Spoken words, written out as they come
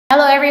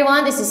Hello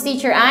everyone, this is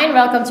Teacher Ein.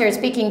 Welcome to your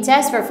speaking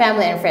test for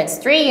Family and Friends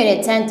 3,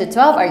 Unit 10 to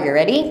 12. Are you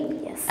ready?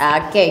 Yes.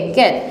 Okay,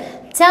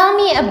 good. Tell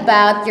me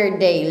about your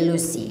day,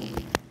 Lucy.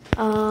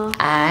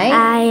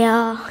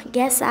 I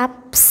get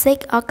up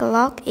 6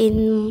 o'clock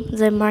in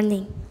the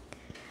morning.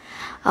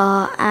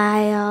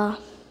 I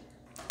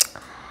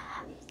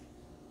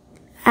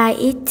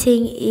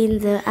eating in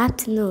the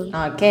afternoon.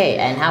 Okay,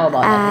 and how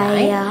about at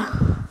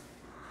night?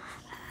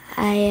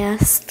 I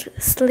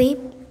sleep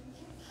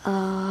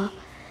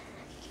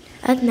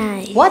at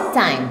night. What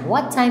time?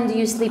 What time do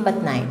you sleep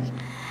at night?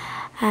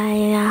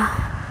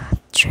 I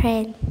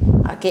train.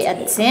 Okay,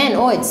 at 10.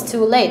 Oh, it's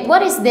too late.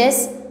 What is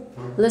this,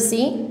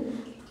 Lucy?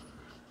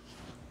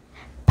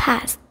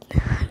 Pass,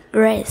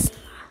 grass,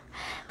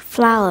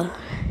 flower,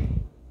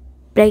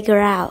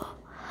 playground,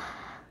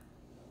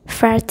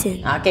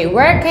 fountain. Okay,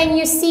 where can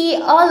you see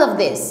all of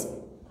this?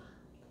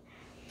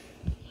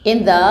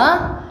 In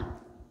the?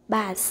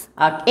 Bus.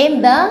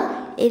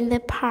 In the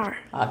park.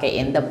 Okay,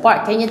 in the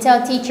park. Can you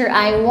tell teacher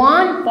I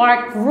want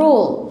park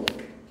rule?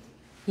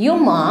 You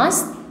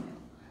must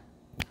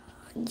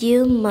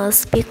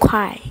be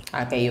quiet.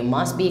 Okay, you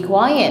must be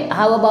quiet.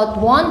 How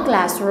about one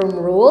classroom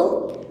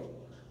rule?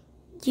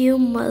 You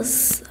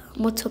must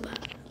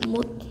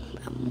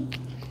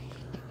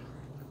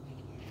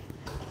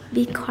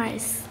be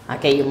quiet.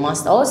 Okay, you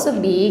must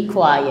also be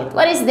quiet.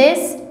 What is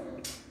this?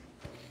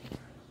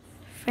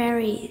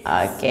 Ferry.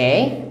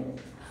 Okay.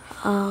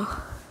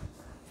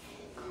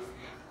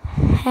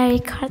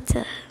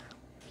 Helicopter,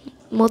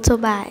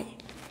 motorbike,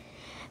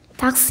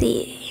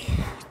 taxi,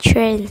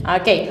 train.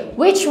 Okay,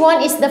 which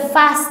one is the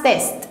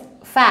fastest?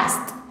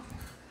 Fast.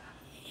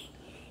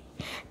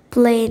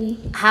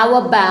 Plane.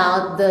 How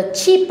about the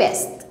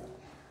cheapest?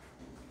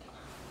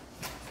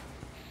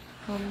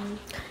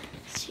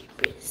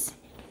 Cheapest.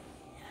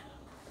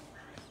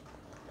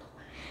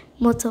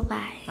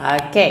 Motorbike.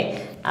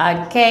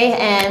 Okay,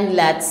 and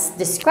let's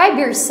describe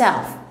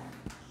yourself.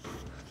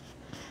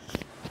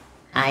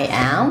 I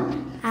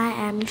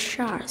am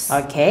short.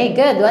 Okay,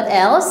 good. What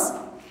else?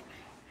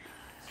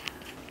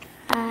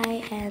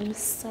 I am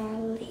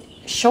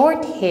sorry.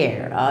 Short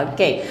hair.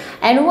 Okay.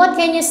 And what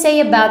can you say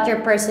about your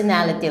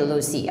personality,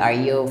 Lucy? Are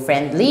you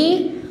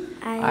friendly?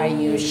 Are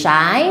you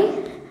shy?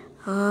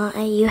 Are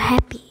you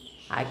happy?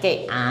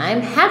 Okay,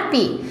 I'm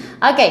happy.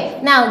 Okay,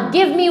 now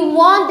give me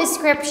one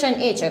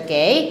description each,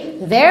 okay?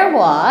 There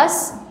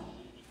was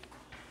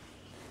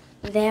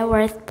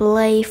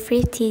play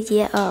 50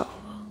 years old.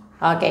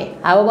 Okay,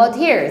 how about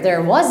here?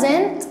 There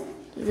wasn't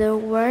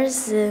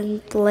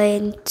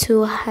plane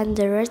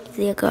 200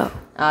 years ago.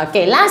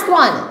 Okay, last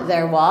one.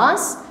 There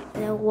was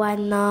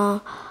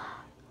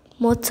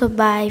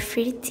motorbike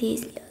 50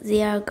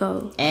 years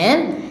ago.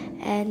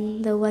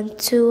 And the one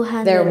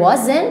 200. There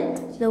wasn't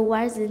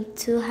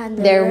 200.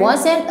 There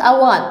wasn't a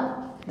what?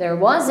 There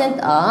wasn't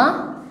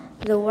a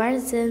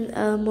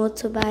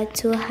motorbike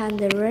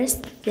 200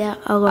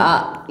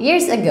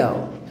 years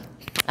ago.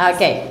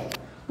 Okay.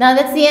 Now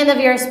that's the end of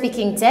your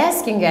speaking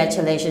test.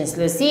 Congratulations,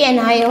 Lucy, and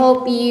I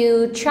hope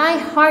you try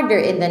harder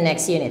in the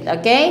next unit,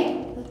 okay?